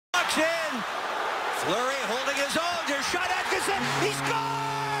Fleury holding his own. There's shot Atkinson. He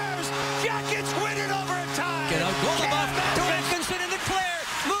scores! Jackets win it over a tie. Get out, Golubov to Atkinson in the clear.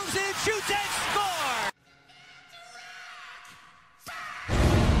 Moves in, shoots and score!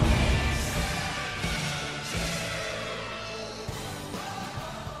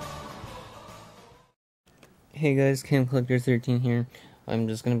 Hey guys, Cam Collector 13 here. I'm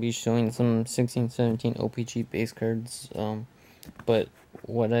just going to be showing some 16-17 OPG base cards, but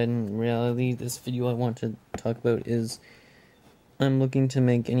what in reality this video I want to talk about is I'm looking to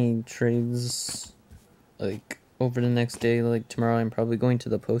make any trades like over the next day. Like tomorrow I'm probably going to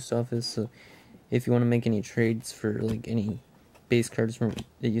the post office, so if you want to make any trades for like any base cards from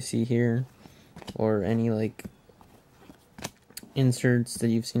that you see here, or any like inserts that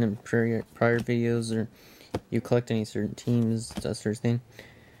you've seen in prior videos, or you collect any certain teams, that sort of thing,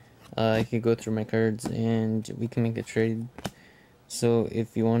 I could go through my cards and we can make a trade. So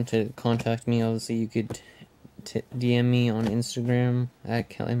if you want to contact me, obviously you could DM me on Instagram at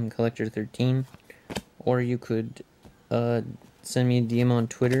CamCollector13, or you could send me a DM on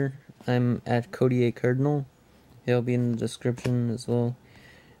Twitter. I'm at Cody A. Cardinal. It'll be in the description as well.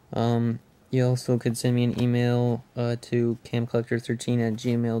 You also could send me an email to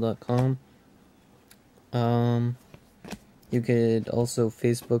camcollector13@gmail.com. You could also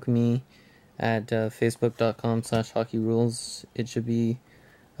Facebook me at facebook.com/hockeyrules. It should be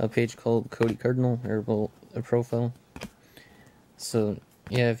a page called Cody Cardinal, or a profile. So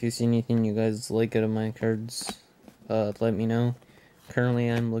yeah, if you see anything you guys like out of my cards, let me know. Currently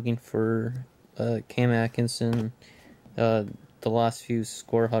I'm looking for Cam Atkinson, the last few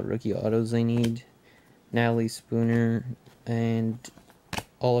Score Hot rookie autos I need, Natalie Spooner, and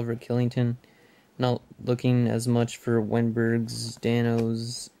Oliver Killington. Not looking as much for Wenbergs,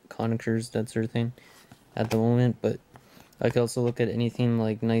 Danos, Conikers, that sort of thing at the moment, but I could also look at anything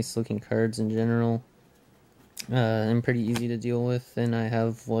like nice looking cards in general. I'm pretty easy to deal with, and I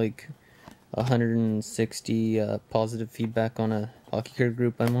have like 160 positive feedback on a hockey card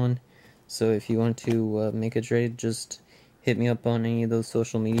group I'm on. So if you want to make a trade, just hit me up on any of those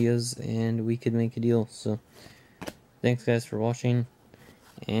social medias and we could make a deal. So thanks guys for watching,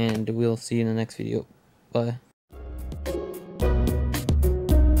 and we'll see you in the next video. Bye.